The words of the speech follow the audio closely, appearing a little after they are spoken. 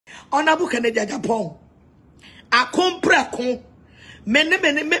Honorable Kennedy Agyapong. A compre me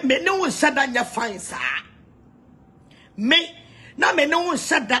no said that you fine, sir. Me no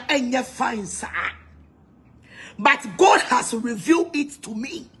said that you fine, sir. But God has revealed it to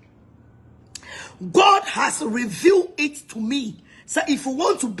me. God has revealed it to me. So if you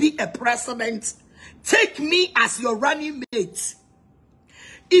want to be a president, take me as your running mate.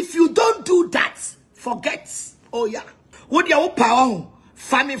 If you don't do that, forget. Oh yeah. What your power?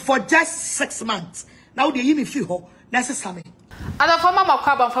 Family for just 6 months. Now they give me feel necessary. Ada for mama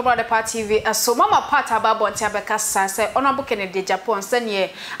kwaba for Adepa TV so mama part about Abeka say Honorable Kennedy Agyapong senior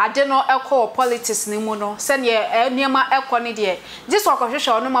ade no ekọ politics ni mu no senior niema ekọ ni de this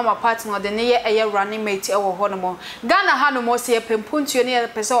wakọhwehwe no mama part no de ne ye running mate e wo ho no mo Ghana ha no mo se pempuntuo ne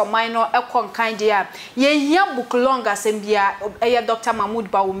pese o man no ekọ nkan de a ye hia book long asembia eye Dr. Mahmoud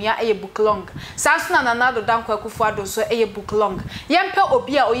Bawumia eye book long sansuna na nado danko akufo-addo so eye book long yempe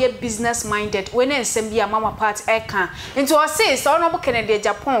obi a oye business minded we ne nsembia mama part eka into o say so Honorable Kennedy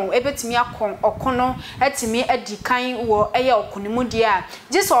Agyapong ebetimi akon okono etimi edikan wo eye okonimu dia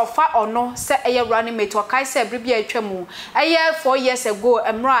just ofa ono se eye running mate okai se bribia atwamu eye 4 years ago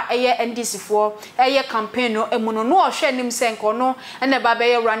emra eye NDC for eye campaign no emuno no ohwe nim se nkono ene baba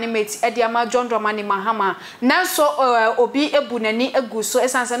eye running mate ediama John Dramani Mahama nanso obi ebunani eguso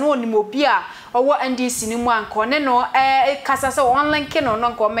esanse no onim obi a owo NDC ni mu anko ne no kasa se online kino no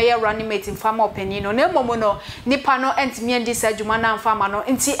nko meye running mate mfama opinion no nemomo no nipa no entimi NDC adwuma na mfama no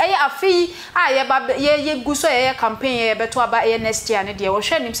nti eye afi a ye ba ye guso ye campaign ye beto aba ye next year ne de wo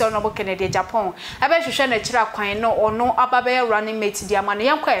hwe nim se Honorable Kennedy Agyapong aba hwehwe na kira kwan no ono aba be running mate dia ma no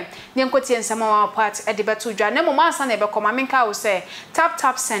yenkwa ne nkoti ensema wa part e de beto dwa ne mo mansa na be koma menka wo se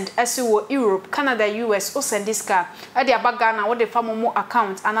tap send esi wo Europe Canada US o send diska e de aba Ghana wo de famo mo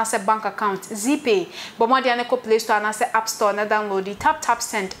account anase bank account Zipay bomodia ne ko Play Store anase App Store na download the tap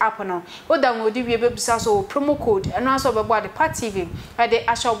send app no o download we be bisa so promo code eno aso be bo Adepa TV ade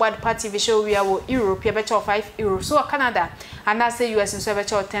asho bo Adepa TV show we are Europe you better €5 so Canada anase US so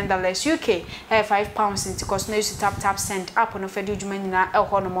better $10 UK £5 into cost no use tap send app no fe di djuma nyina e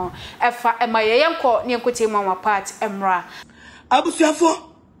ho no mo e fa e maye yenko ne enkotie ma part emra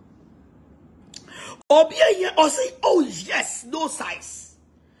abusuafo obi eye o say oh yes no size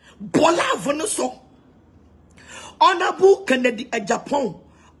bola vono so Honorable Kennedy Agyapong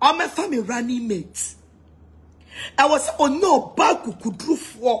I'm a family running mate. I was on no back kudru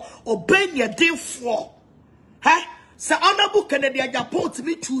for or ben ya day for. Huh? So Honorable Kennedy Agyapong to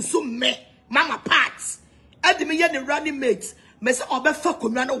me choose me mama parts. And me the running mates. Me say obefa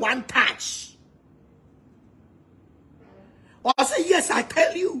kunano one touch. I say yes, I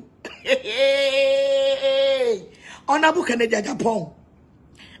tell you. Honorable Kennedy Agyapong.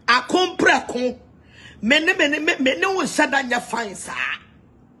 A compre con. Me no said that you fine, sir.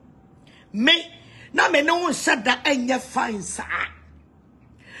 Me no said that you fine, sir.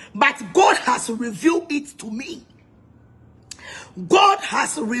 But God has revealed it to me. God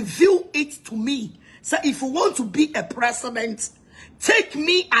has revealed it to me. So if you want to be a president, take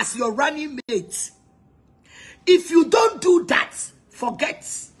me as your running mate. If you don't do that, forget.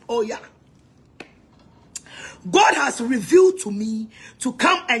 Oh yeah. God has revealed to me to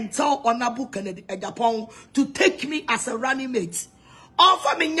come and tell Honorable Kennedy Agyapong to take me as a running mate.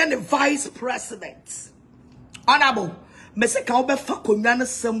 Offer me the vice president. Honorable, me say ka obefa konwa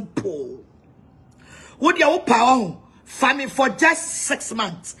simple. What your power family for just 6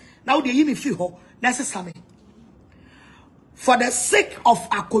 months. Now they give me feel necessary. For the sake of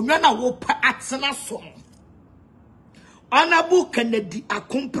akonwa na wo pa atena so. Honorable Kennedy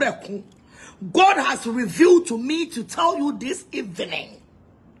Agyapong, God has revealed to me to tell you this evening.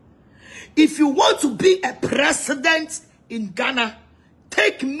 If you want to be a president in Ghana,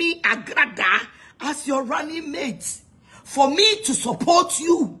 take me Agradaa as your running mate for me to support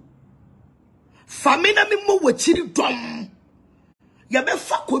you. Famina mi mo wachiri dom. Ya be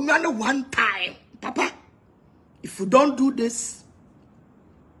fa konwa one time. Papa, if you don't do this,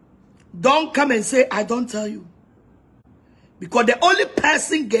 don't come and say I don't tell you. Because the only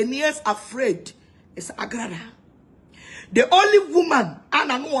person Ghanaians afraid is Agradaa. The only woman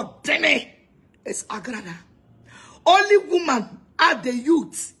is Agradaa. Only woman at the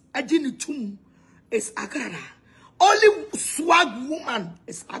youth is Agradaa. Only swag woman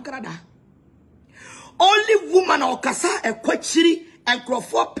is Agradaa. Only woman or kasa e kwachiri and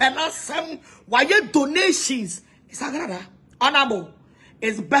crofo penasem waye donations is Agradaa. Honorable,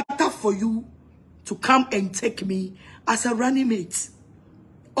 it's better for you to come and take me as a running mate.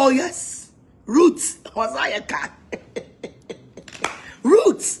 Oh yes, Roots was I a cat?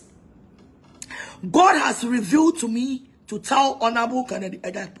 Roots. God has revealed to me to tell Honorable Kennedy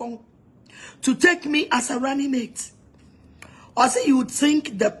Agyapong to take me as a running mate. Or say you would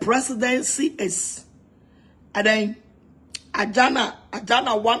think the presidency is, and then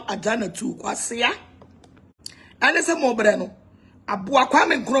Ajana 1, Ajana 2, Kwasia. And it's a mobreno. Abua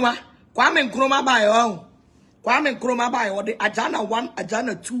Kwame Nkrumah by your Kwame Nkrumah by or the Ajana 1,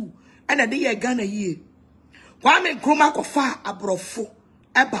 Ajana 2, and a day Ghana year. Kwame Nkrumah kofa abrofo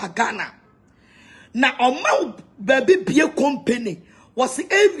eba Ghana. Na oma baby bie company was the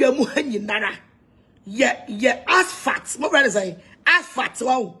area mu hanyinara. Ye asphalt. My brother say asphalt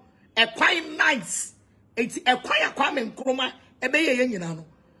wow. E quite nice. It's a quite Kwame Nkrumah ebe ye nyina no.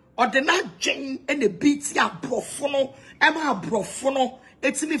 Ordinary Jane and the beats ya brofono, Emma brofono,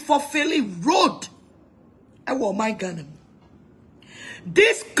 it's me for Philly Road. I want my Ghana.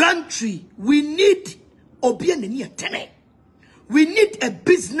 This country, we need Obianini Tene. We need a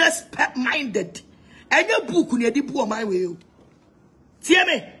business minded. And your book near the book my way. See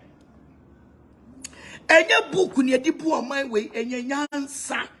me? And your book near the book my way, and your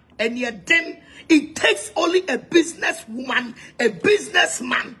answer, and your then it takes only a businesswoman, a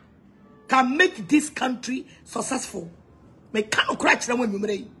businessman can make this country successful. Me cannot crash them when you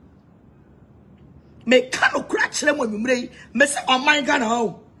marry. Me cannot crash them when you marry. Me say, oh my God,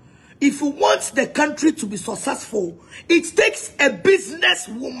 how? If you want the country to be successful, it takes a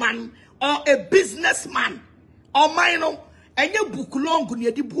businesswoman or a businessman. Or mine, and you book long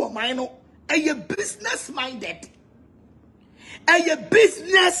near the book mine, and you business minded. And you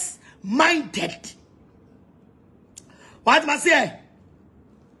business minded. What must I say?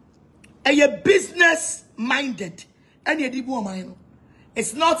 And you're business minded. And you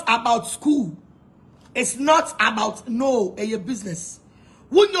it's not about school. It's not about no a business.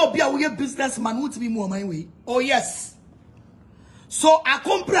 Wouldn't you be a businessman would be more my way? Oh yes. So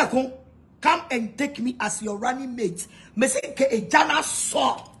come and take me as your running mate. Me say ke e jana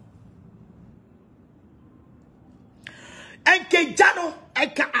so. And ke jano e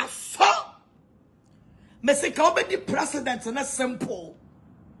ka aso. Me say ka obe di president na simple.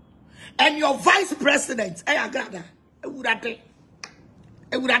 And your vice president, Agradaa, Ewurade,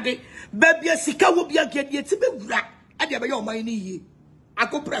 baby, sika wo bia gede ti be wura, e de be your man ni yi.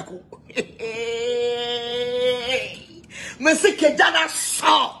 Akopreko. Me se kejana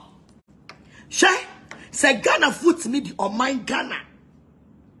so. She, se Ghana foot me di o man Ghana.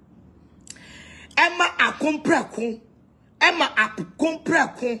 Emma akompreko,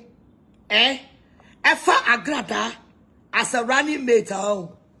 Efa Agradaa as a running mate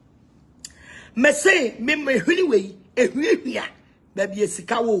oh. Me say me huni ehwie baby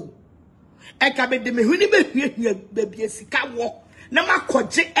sika wo e ka be de me huni be hwie baby sika wo na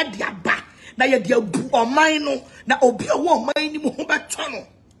makoje e de aba na ye de abu oman no na obi owo oman ni mu ho beto no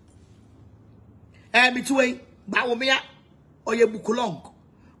between ba wo me ya oye bukulong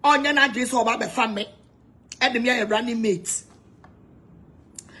onya na dwe so oba be fa me e de me ya running mate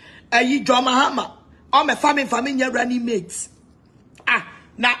ayi jo Mahama o me fa me nya running mate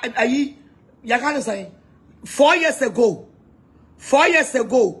na ayi you can say 4 years ago,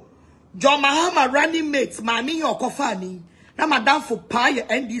 John Mahama running mates, Mami or Kofani, na madam for pie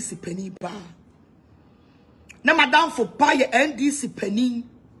NDC penny bar. Na madam for pie NDC penny,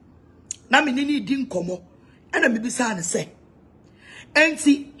 na minini din komo, and a mibisa say. And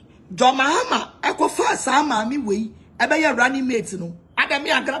see, John Mahama, Ekofa sa mami way, ebaya running mates no. Adami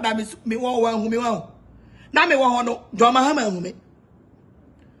Agradaa me wa me wa. Na me wa no, John Mahama me.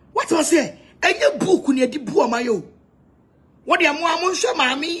 What was say? Enye book ni edi bu amayo. What the amunsho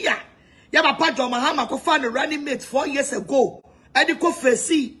mami ya. Ya papa John Mahama ko fa the running mate 4 years ago. Edi ko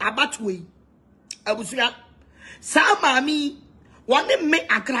fesi abatwe. Abusuya. Sa mami wane me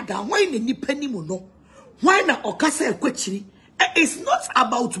Agradaa why ne nipa ni mu no. Why na okasa ekwachiri? It's not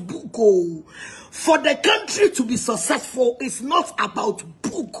about book. For the country to be successful, it's not about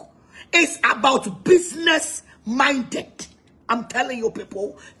book. It's about business minded. I'm telling you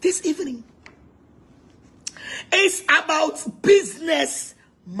people this evening. It's about business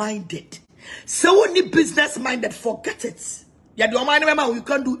minded. So only business minded, forget it. Yeah, do you mind remember you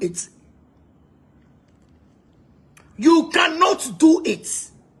can't do it. You cannot do it.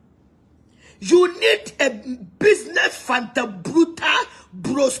 You need a business fanta bruta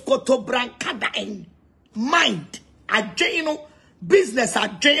broskoto brancada in mind. Ajeno business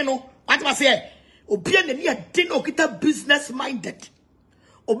ajeno. What must I say? Obiane ni adeno kita business minded.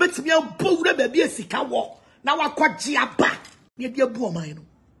 Obetimi abowura baby esika wo. Na wakwaji aba ne de abu oman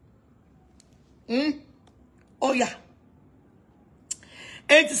no oh yeah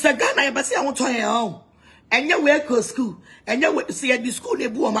it's a Ghana e bese awon to yan enye we ko school enye we see the school e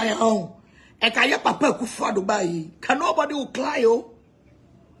bu oman yan Ekaya papa akufo-addo bayi. Can nobody will cry yo?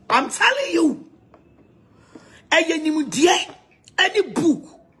 I'm telling you. Any book,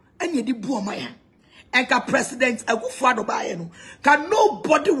 any the buomaya. Eka President akufo-addo bayi no. Can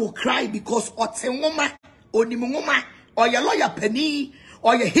nobody will cry because otengoma, onimongoma, or your lawyer Penny,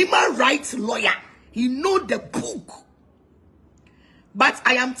 or your human rights lawyer. He know the book. But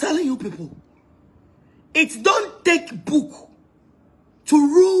I am telling you people, it don't take book to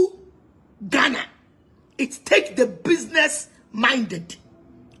rule Ghana. It takes the business minded.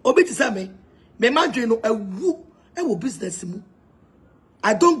 Obi to say me man no a business mu.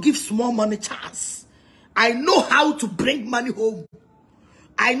 I don't give small money chance. I know how to bring money home.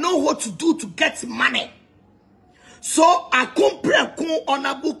 I know what to do to get money. So I compare on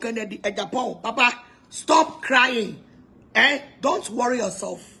a book and the Agyapong. Papa, stop crying. Don't worry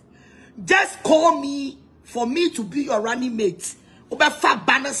yourself. Just call me for me to be your running mate. Ubefa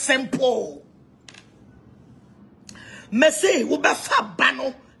banner simple. Mese ubefa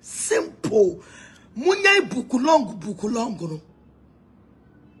banner simple. Munyai bukulong no.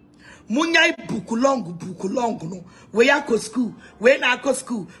 Munyai bukulong no. Where ya go school? Where na go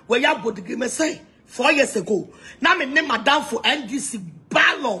school? Where ya bodige mese 4 years ago. Na me name madam for NDC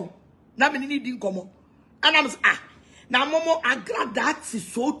ballon. Na me need inkomo. And I'm na momo Agradaa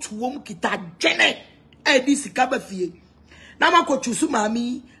so tuom kita jene. NDC kabafie. Na ma ko chusu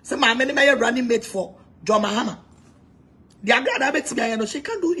mami. Se mami ne me running mate for Mahama. The Agradaa betimi no, she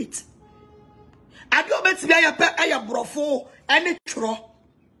can do it. Adio betimi aye brofo any tro.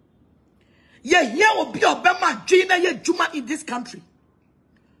 Ye here will be obema jina ye juma in this country.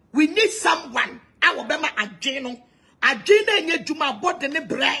 We need someone. Our obema ajino. Ajina ye juma bought the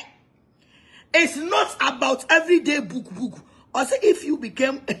bread. It's not about everyday book. Also, if you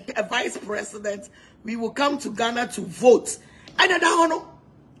became a vice president, we will come to Ghana to vote. And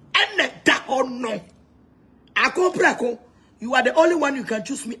that honor. You are the only one you can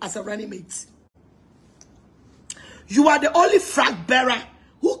choose me as a running mate. You are the only flag bearer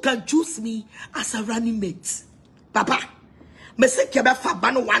who can choose me as a running mate. Papa, me say kebe fa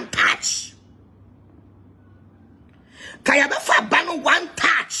bano one touch. Kaya be fa bano one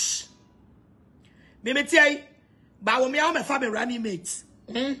touch. Me tell ba wo me a me fa be running mate.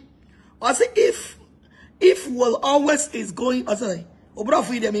 Also if will always is going also obro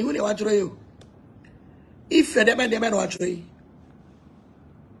fu dem hu ne wa choro yo. If dem wa choro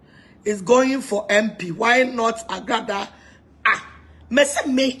is going for MP, why not Agradaa? Me say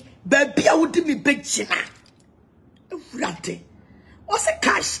me baby I would me big china. Rante. What's a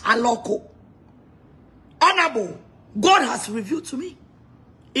cash aloko? Honorable. God has revealed to me.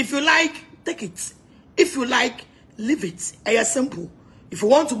 If you like, take it. If you like, leave it. It's simple. If you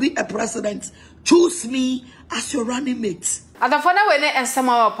want to be a president, choose me as your running mate. And the phone when and some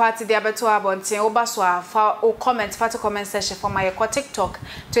of our party the abeto abontin obaswa for o comment for comment section for my TikTok,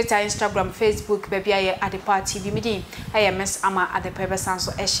 Twitter, Instagram, Facebook, baby I Adepa TV midi. I am Miss Ama Adepa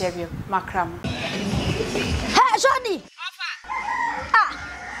besanso e share makram. Hey Johnny.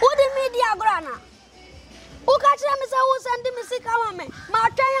 What the media grana? Who catch me say who send me sick me? Ma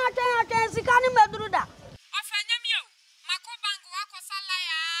ten sikani medruda. Ofanyamio, makobango wako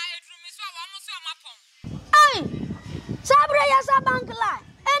salaya edrumiso awamuso amapon. Hey! Sabre yasa bank line.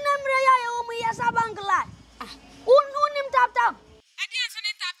 Enemre ya yomu yasa bank line. Unim tap. Edian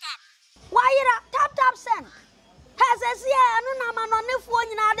soni tap. Why tap send. Has a sia anu na manone fu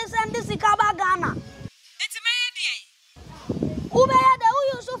nyina de send sika ba Ghana. Enti meye dey. Ube ya de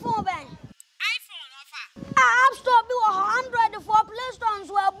u use phone ben. iPhone offer. App store bi 100 for Play Store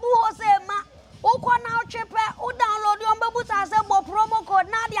so abu ho se ma. O kwa na chepe o download yon bebu sa se bo promo code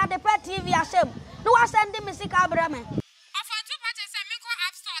na dia Adepa TV asem. No wa send me sika brame.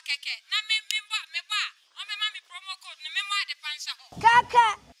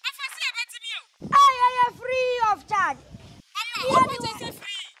 Kaka. Ay, free of charge.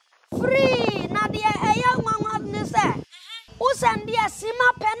 Free. Nadia, a young man would say. Who send the Sima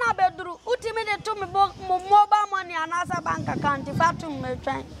Pena bedroom? Ultimate to me mobile money and as a bank account if I to me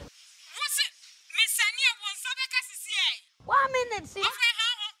train. What's it? Miss Sania wants Sabeka 1 minute, see.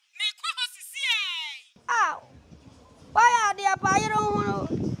 Why are the Apayro?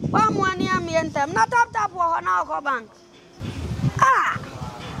 1 year me and them. Not tap or now bank.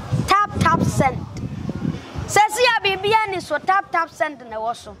 Tap send. Says here be so tap send in the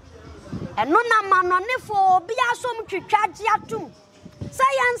waso. And no man on the for be a some to charge ya too.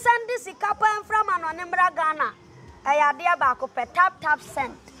 Say and send this couple from an on Ghana. I dear back up a tap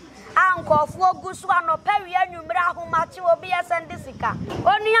send. Uncle for goose one or perry and you who much will be a send this car.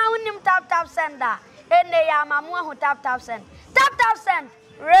 Only I win him tap sender. And they are mamma who tap send. Tap send.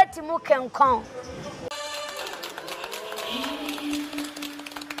 rate mu kenkon.